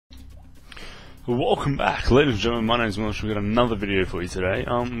Welcome back, ladies and gentlemen. My name is Milos. We've got another video for you today.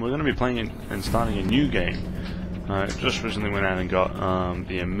 We're going to be playing and starting a new game. Just recently went out and got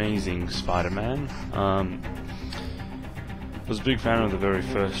the amazing Spider-Man. Was a big fan of the very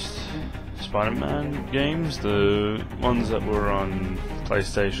first Spider-Man games, the ones that were on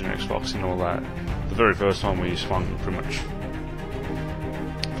PlayStation, Xbox, and all that. The very first one where you swung pretty much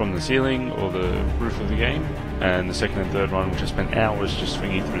from the ceiling or the roof of the game, and the second and third one, which I spent hours just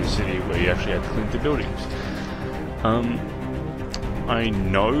swinging through the city, where you actually had to clean the buildings. I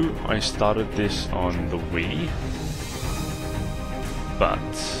know I started this on the Wii, but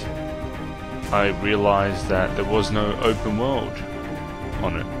I realized that there was no open world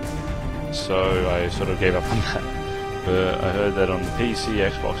on it, so I sort of gave up on that. But I heard that on the PC,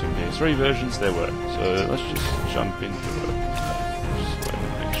 Xbox, and PS3 versions there were, so let's just jump into it.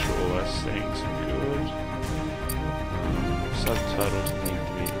 Settings are good. Subtitles need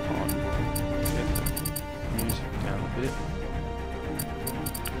to be on. Get the music down a bit.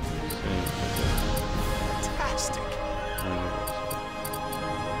 Fantastic.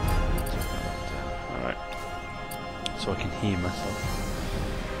 Alright. So I can hear myself.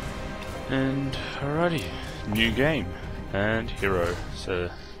 And alrighty, new game and hero. So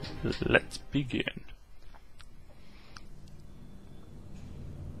let's begin.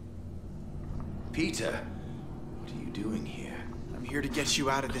 Peter, what are you doing here? I'm here to get you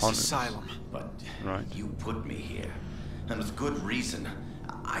out of this asylum. But right. You put me here, and with good reason.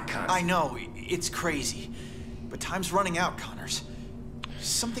 I can't... I know, it's crazy. But time's running out, Connors.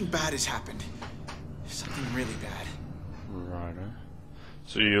 Something bad has happened. Something really bad. Righto.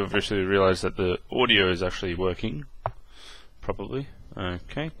 So you obviously realize that the audio is actually working properly.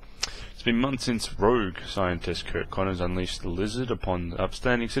 Okay. It's been months since rogue scientist Kurt Connors unleashed the lizard upon the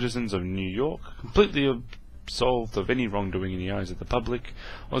upstanding citizens of New York. Completely absolved of any wrongdoing in the eyes of the public,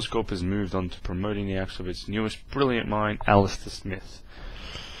 Oscorp has moved on to promoting the acts of its newest brilliant mind, Alistair Smith.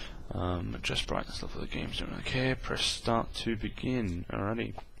 Adjust brightness level of the games, don't really care. Press start to begin.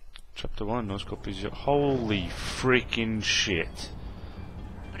 Alrighty. Chapter 1, Oscorp is your... Holy freaking shit.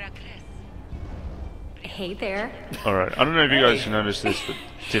 Hey there. Alright, I don't know if you guys can notice this, but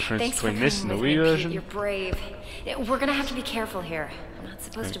difference Thanks between for this and the coming Wii with me, version. Pete. You're brave. We're gonna have to be careful here. I'm not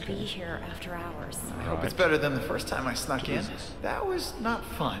supposed to be here after hours. I hope it's better than the first time I snuck in. That was not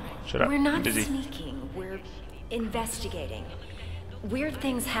fun. Shut up. We're not busy. sneaking. We're investigating. Weird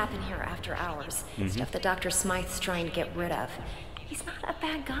things happen here after hours. Stuff that Dr. Smythe's trying to get rid of. He's not a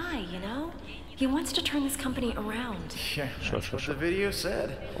bad guy, you know? He wants to turn this company around. Yeah, Sure. the video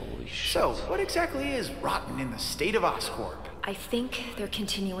said. Holy shit. So, what exactly is rotten in the state of Oscorp? I think they're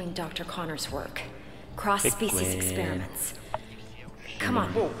continuing Dr. Connor's work. Cross-species experiments. Come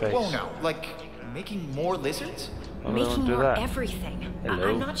on. Whoa now. Like, making more lizards? Making do more that. everything. Hello?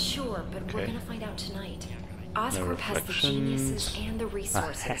 I'm not sure, but we're Okay. gonna find out tonight. Oscorp has the geniuses and the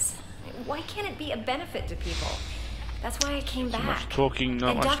resources. Why can't it be a benefit to people? That's why I came back. Much talking,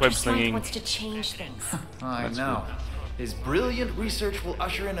 not and much Dr. web Smythe slinging. wants to change things. I That's know. His brilliant research will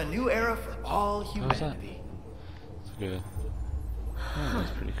usher in a new era for all humanity. That's good. Oh, that's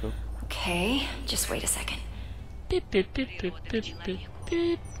pretty cool. Okay, just wait a second. Beep, beep, beep, beep, beep, beep,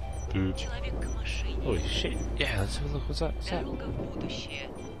 beep. Boop. Holy shit. Yeah, let's have a look. What's that? What's that?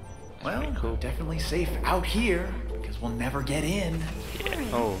 Well, cool. definitely safe out here, because we'll never get in.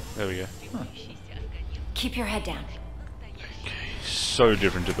 Oh, there we go. Keep your head down. So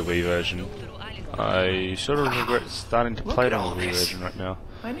different to the Wii version. I sort of regret starting to play it on the Wii version right now.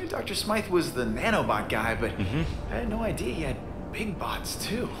 I knew Dr. Smythe was the nanobot guy, but I had no idea he had big bots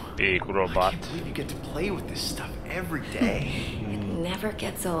too. Big I robot. can't believe you get to play with this stuff every day. It never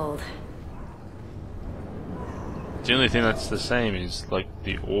gets old. The only thing that's the same is like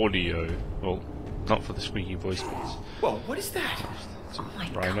the audio. Well, not for the squeaky voice bits. Whoa, what is that? Oh my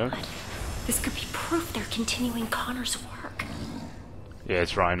Rhino? god. This could be proof they're continuing Connor's work. Yeah,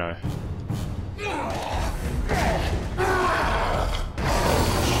 it's Rhino.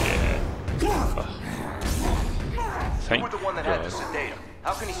 Thank You were the one that had to God. sedate him.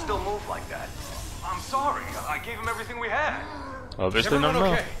 How can he still move like that? I'm sorry. I gave him everything we had. Obviously not Everyone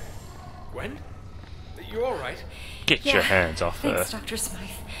enough. okay? Gwen? You all right? Get Yeah, your hands off her. Thanks, Dr. Smythe.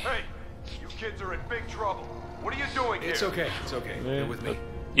 Hey, you kids are in big trouble. What are you doing here? It's okay. It's okay. You're with me.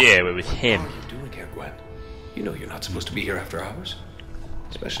 Yeah, we're with him. How are you doing here, Gwen? You know you're not supposed to be here after hours,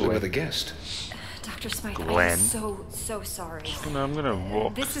 especially with a guest. Dr. Smythe, Gwen. I'm so sorry. I'm gonna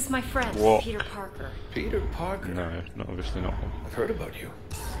walk. This is my friend, Walk. Peter Parker. Peter Parker. No, not obviously not. I've heard about you.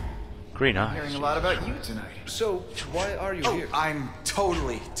 Green I'm hearing eyes. a lot about you tonight. So, why are you here? I'm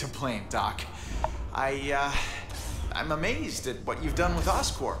totally to blame, Doc. I'm amazed at what you've done with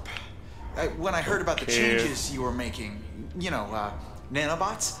Oscorp. When I heard about the Okay. changes you were making, you know,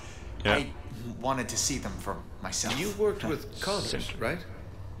 nanobots, Yeah. I wanted to see them for myself. You worked with Connors, Simple. right?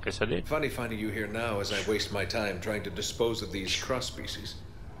 Yes, I did. Funny finding you here now as I waste my time trying to dispose of these cross species.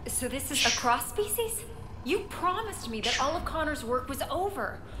 So this is a cross species? You promised me that all of Connor's work was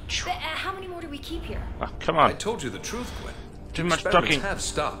over. How many more do we keep here? Oh, come I on. told you the truth, Gwen. Too much Experiments talking. have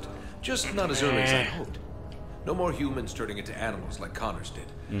stopped, just not as early as I hoped. No more humans turning into animals like Connors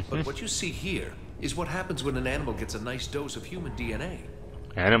did. But what you see here is what happens when an animal gets a nice dose of human DNA.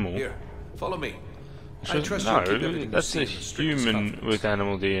 Animal. Here, follow me. I So- trust you'll keep no, everything you that's see a in the strictest human confidence. with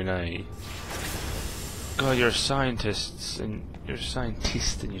animal DNA. God, you're a scientist, and you're a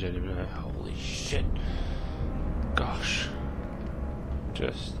scientist, and you don't even know. Holy shit! Gosh,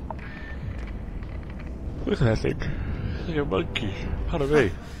 just look at that thing. It's like a monkey. Pardon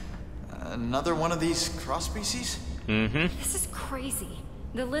me. Another one of these cross species? This is crazy.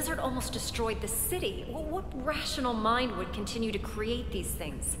 The lizard almost destroyed the city. What rational mind would continue to create these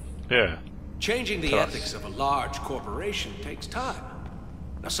things? Yeah. Changing the Tell us. ethics of a large corporation takes time.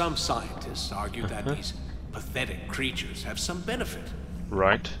 Now, some scientists argue that these pathetic creatures have some benefit,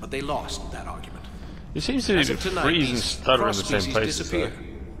 Right. but they lost that argument. It seems to As be of tonight, freeze and these stutter in the same cross-species places, though. disappear.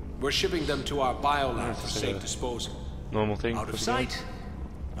 We're shipping them to our biolab for That's safe a disposal. Normal thing. Out of for the game. sight,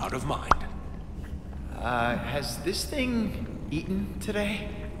 out of mind. Has this thing eaten today?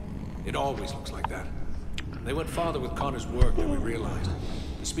 It always looks like that. They went farther with Connor's work than we realized.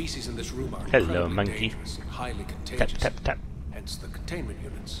 The species in this room are Hello, incredibly monkey. dangerous and highly Tap contagious. tap tap. Hence the containment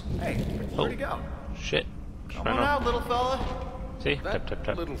units. Hey, where'd he go? Shit. Come Right on out, little fella. See? Tap That tap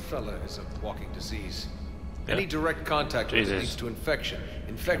tap. little fella is a walking disease. Yeah. Any direct contact with it Jesus. leads to infection.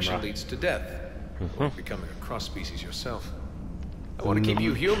 Infection Camera. leads to death. Or becoming a cross species yourself. I want to keep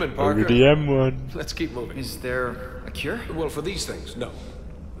you human, Parker. Over the M1. Let's keep moving. Is there a cure? Well, for these things, no.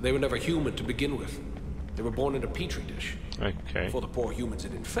 They were never human to begin with. They were born in a petri dish. Okay. For the poor humans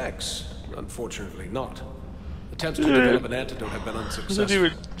it infects, unfortunately not. Attempts to develop an antidote have been He unsuccessful. didn't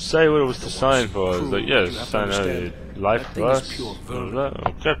even say what it was designed for. It was like, Cruel, yes, you have to sign understand, life that for thing is us. pure Blah, vermin. blah,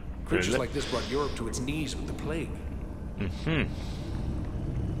 blah. Okay. Creatures Really? like this brought Europe to its knees with the plague.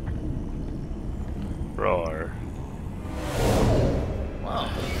 Roar. Wow.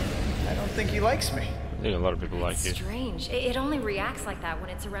 I don't think he likes me. I think a lot of people like you. Strange. It only reacts like that when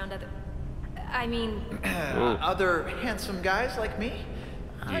it's around other... I mean, Other handsome guys like me?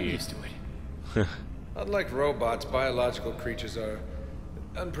 I'm Yeah. used to it. Unlike robots, biological creatures are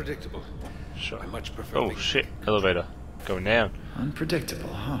unpredictable. Sure. I much prefer Oh things shit! Elevator going down.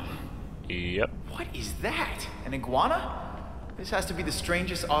 Unpredictable, huh? Yep. What is that? An iguana? This has to be the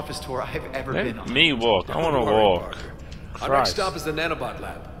strangest office tour I've ever been Let on. me walk. I want to Don't worry, walk. Parker. Our next Christ. stop is the nanobot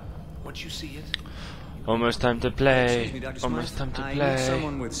lab. Once you see it, Almost time to play. Excuse me, Dr. Almost time Smythe. to I play. need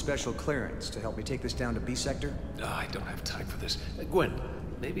someone with special clearance to help me take this down to B sector. I don't have time for this. Gwen,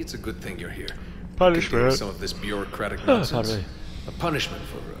 maybe it's a good thing you're here. Punishment. You can deal with some of this bureaucratic Oh, nonsense. pardon me. A punishment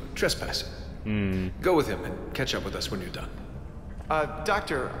for trespassing. Go with him and catch up with us when you're done.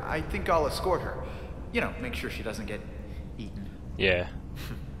 Doctor, I think I'll escort her. You know, make sure she doesn't get eaten. Yeah.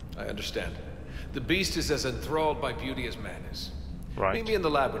 I understand. The beast is as enthralled by beauty as man is. Right. Meet me in the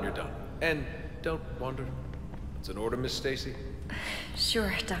lab when you're done. And don't wander. It's an order, Miss Stacy.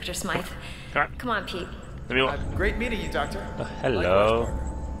 sure, Dr. Smythe. Alright. Come on, Pete. Let me walk. Great meeting you, Doctor. Hello.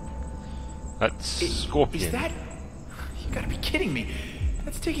 That's Scorpion. Is that... You gotta be kidding me.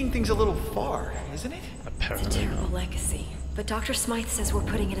 That's taking things a little far, isn't it? Apparently Terrible not. legacy. But Dr. Smythe says we're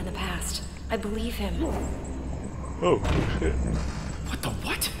putting it in the past. I believe him. Oh shit. What the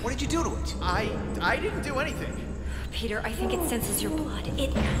what? What did you do to it? I didn't do anything. Peter, I think it senses your blood.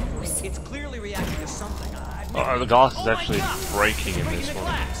 It knows. It's clearly reacting to something. Oh, the glass is Oh my actually God! breaking in Breaking this the one.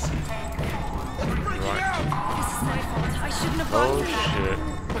 glass. It's breaking out. This is my fault. I shouldn't have Oh bothered you. shit.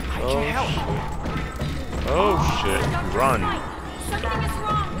 I Oh can help. shit. Oh shit. Dr. Run. Smythe, something is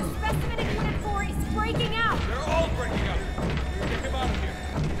wrong. The specimen in Unit 4 is breaking out. They're all breaking up. Get him out of here.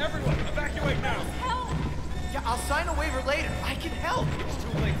 Everyone, evacuate now. Help! Yeah, I'll sign a waiver later. I can help. It's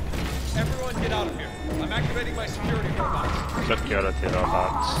too late. Everyone get out of here. I'm activating my security robots. Security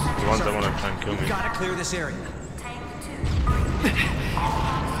robots. The ones that want to try and kill me. Gotta clear this area.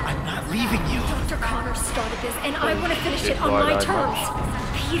 I'm not leaving you. Dr. Connor started this, and I want to finish shit, it on my wide-eyed terms.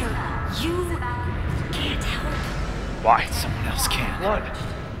 Peter, you can't help. Why? Someone else can. Run.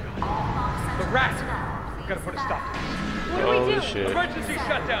 The rat. We've got to put a stop to it. What do we Holy do? shit. Emergency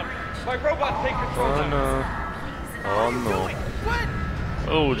shutdown. My robots take control Oh now. no. Oh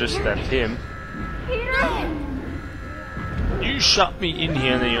no. Oh, just stabbed him. Peter! You shut me in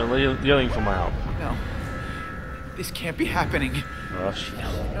here and then you're yelling for my help. No. This can't be happening. Oh shit.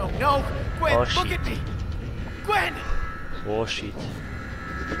 No, no! Gwen, Oh, look shit. at me! Gwen! Oh shit.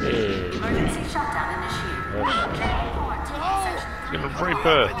 Hey. Emergency shutdown initiated. Oh shit. Checking quarantine section. Give him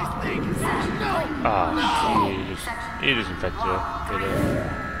rebirth. Ah, he just infected her.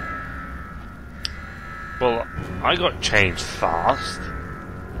 Well, I got changed fast.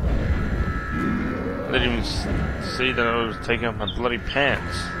 I didn't even see that I was taking off my bloody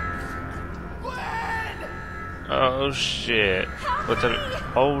pants. Oh shit. What's that?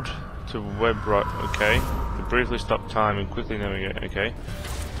 Hold to web right. Okay. To briefly stop time and quickly navigate. Okay.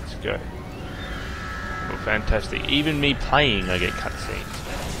 Let's go. Oh, fantastic. Even me playing, I get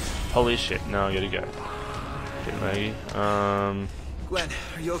cutscenes. Holy shit. No, I gotta go. Get ready. Gwen,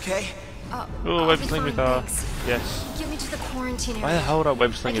 are you okay? Oh, web sling with her. Thanks. Yes. Get me to the quarantine area. Why the hell would I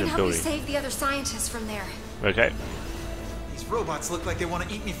web sling I in can a help you building? save the other scientists from there. Okay. These robots look like they want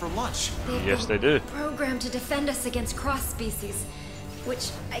to eat me for lunch. They've Yes, been they do. Programmed to defend us against cross species, which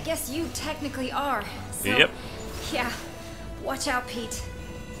I guess you technically are. So, Yep. Yeah. Watch out, Pete.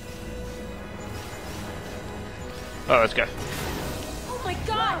 Oh, let's go. Oh my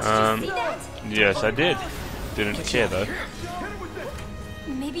God! Did you see that? Yes, I did. Didn't care though.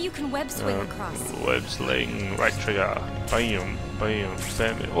 Maybe you can web swing across. Web sling, right trigger. Bam, bam,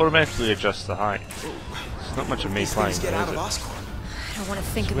 bam. It automatically adjusts the height. It's not much of me These playing, things get though, out is of it? Oscorp. I don't want to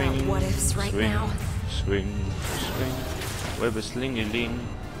think about what ifs right swing, now. Swing, swing. Web sling-a-ling.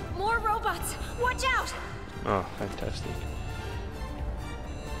 More robots! Watch out! Oh, fantastic.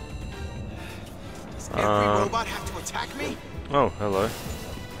 Does every robot have to attack me? Oh, hello.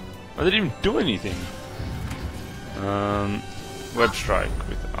 I didn't even do anything. Web strike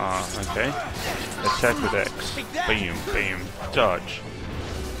with R, okay. Attack with X. Bam, bam, dodge.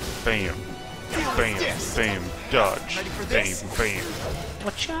 Bam, bam, bam, dodge. Ready for Bam, this? bam.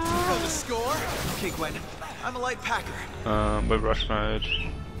 Know the score? Okay, Gwen. I'm a light packer. Web rush mode.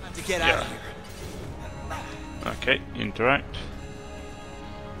 Time to get out of here. Okay, interact.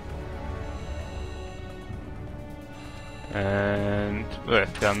 And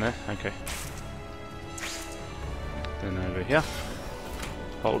down there, okay. Then over here.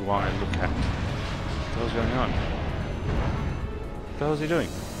 Hold Y, look at. What the hell's going on? What the hell's he doing?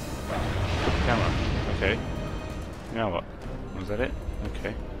 Put the camera. Okay. Now what? Was that it?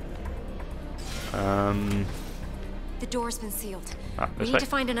 Okay. The door's been sealed. Ah, We this need way. to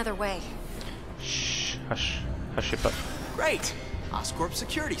find another way. Shh, hush. Hush your butt. Great. Oscorp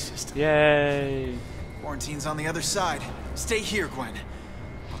security system. Yay! Quarantine's on the other side. Stay here, Gwen.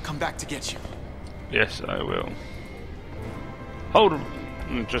 I'll come back to get you. Yes, I will. Hold.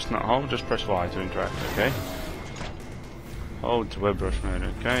 Just not hold, just press Y to interact, okay? Hold to web brush mode,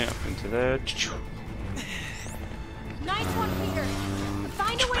 okay? Up into there. Nice one, Peter.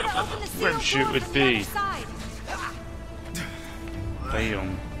 Find a way to open the sealed Web shoot door with from the B. other side.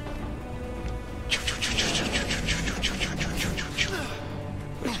 Bam.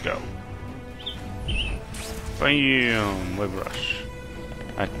 Let's go. Bam! Web rush.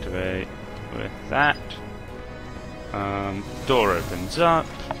 Activate with that. Door opens up,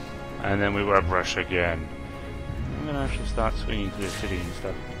 and then we web rush again. I'm gonna actually start swinging to the city and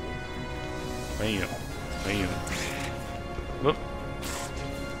stuff. Bam. Bam. Whoop.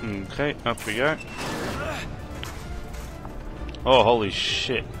 Okay, up we go. Oh, holy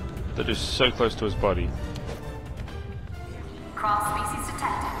shit. That is so close to his body. Cross species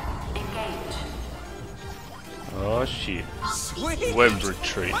detected. Engage. Oh shit. Sweet. Web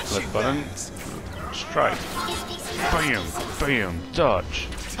retreat. Left button. Strike. Bam. Bam. Dodge.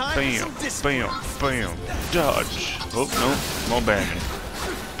 Bam. Bam. Bam. Dodge. Oh, no. More banding.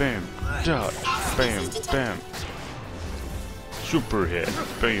 Bam. Dodge. Bam. Bam. Super hit.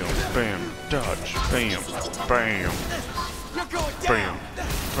 Bam. Bam. Dodge. Bam. Bam. You're going Bam. down.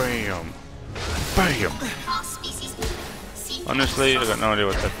 Bam. Bam. Honestly, I got no idea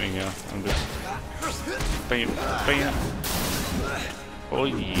what's happening here. I'm just... Bam. Bam. Oh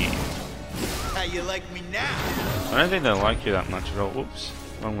yeah. How you like me now? I don't think they like you that much at all. Whoops.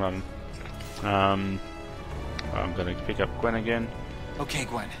 Wrong button. I'm gonna pick up Gwen again. Okay,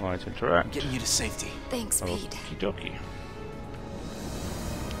 Gwen. While to interact. Getting you to safety. Thanks, Pete. Okie dokie.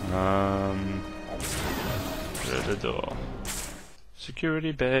 The door.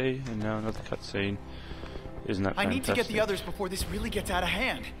 Security bay, and now another cutscene. Isn't that I fantastic? need to get the others before this really gets out of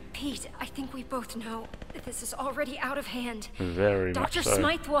hand. Pete, I think we both know that this is already out of hand. Very Dr. much so.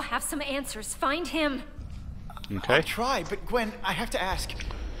 Smythe will have some answers. Find him. Okay. I'll try, but Gwen, I have to ask,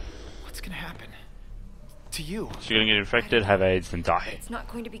 what's gonna happen to you? So you're gonna get infected, have AIDS, and die. It's not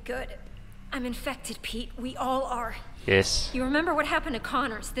going to be good. I'm infected, Pete. We all are. Yes. You remember what happened to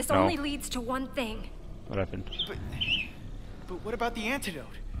Connors? This No. only leads to one thing. What happened? But what about the antidote?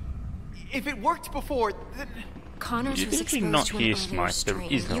 If it worked before, then... Connors You was did exposed not to an hear earlier Smythe, there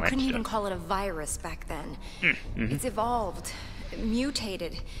strain. is no You couldn't even antidote. call it a virus back then. It's evolved,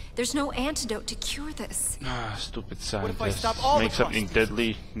 mutated. There's no antidote to cure this. Ah, stupid What if I scientists. stop all the Make something cross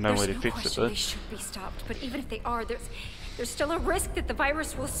deadly, no way There's to no fix it question though. they should be stopped, but even if they are, there's still a risk that the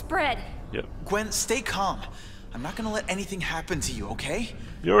virus will spread. Yep. Gwen, stay calm. I'm not gonna let anything happen to you, okay?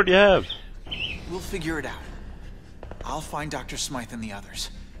 You already have. We'll figure it out. I'll find Dr. Smythe and the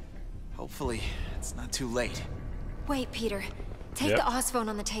others. Hopefully, it's not too late. Wait, Peter. Take Yep. the Oz phone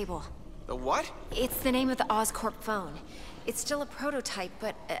on the table. The what? It's the name of the Oscorp phone. It's still a prototype,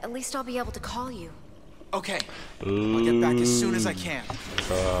 but at least I'll be able to call you. Okay. I'll get back as soon as I can.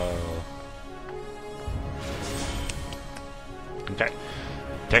 Okay.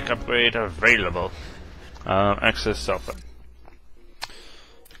 Tech upgrade available. Access cell phone.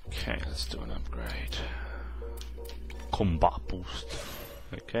 Okay, let's do an upgrade. Combat boost.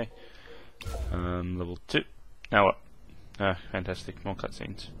 Okay. Level 2. Now what? Ah, fantastic. More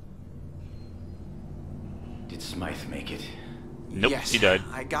cutscenes. Did Smythe make it? Nope, Yes, he died.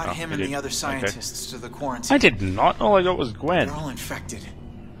 I got Oh, him he and did. the other Okay. scientists to the quarantine. I did not. All I got was Gwen. They're all infected.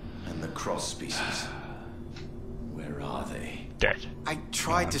 And the cross species? Where are they? Dead. I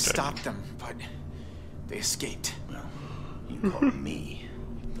tried I'm to dead. stop them, but they escaped. Well, you call me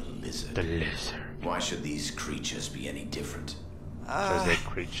the lizard. The lizard. Why should these creatures be any different? Because they're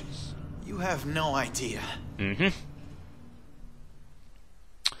creatures. You have no idea.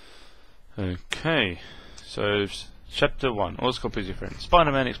 Okay. So, Chapter 1. Oscorp is your friend.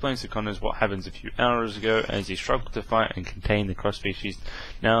 Spider-Man explains to Connors what happened a few hours ago as he struggled to fight and contain the cross-species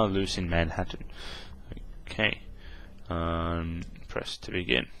now loose in Manhattan. Okay. Press to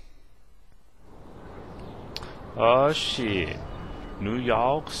begin. Oh shit. New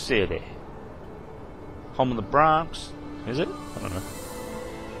York City. Home of the Bronx. Is it? I don't know.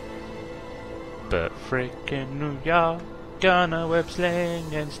 But frickin' New York, gonna web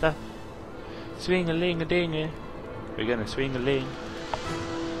sling and stuff. Swing-a-ling-a-ding-a. We're gonna swing-a-ling.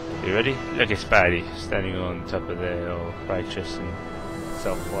 You ready? Look at Spidey standing on top of there, all righteous and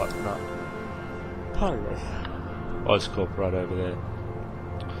self-whatnot. Pirate. Oscorp right over there.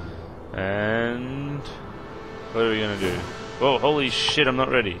 And what are we gonna do? Oh, holy shit! I'm not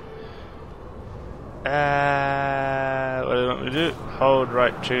ready. What do you want me to do? Hold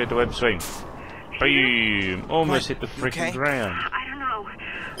right trigger to web swing. Boom! Almost hit the You freaking okay? ground. I don't know.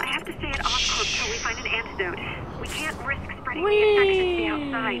 I have to stay at Oscorp till we find an antidote. We can't risk spreading the infection to the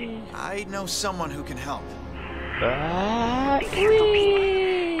outside. I know someone who can help. Be careful,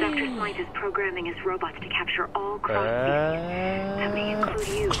 Pete. Dr. Smythe is programming his robots to capture all cross species. That may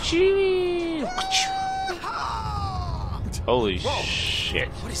include you. Holy shit.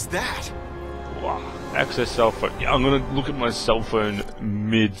 What is that? Wow. Access cell phone. Yeah, I'm gonna look at my cell phone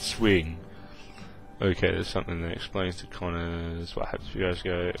mid-swing. Okay, there's something that explains to Connors what happens if you guys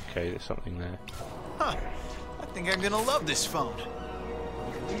go. Okay, there's something there. Huh. I think I'm gonna love this phone.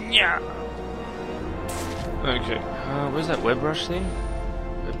 Yeah. Okay, where's that web rush thing?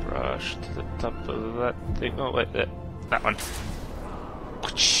 Web rush to the top of that thing. Oh, wait, that one.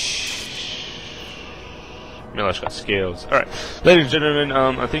 Milos got skills. Alright, ladies and gentlemen,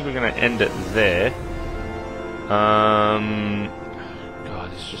 I think we're going to end it there. God,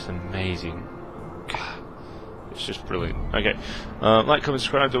 it's just amazing. God, it's just brilliant. Okay, like, comment,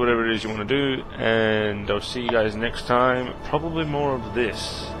 subscribe to whatever it is you want to do, and I'll see you guys next time. Probably more of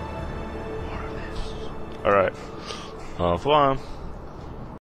this. Alright, au revoir.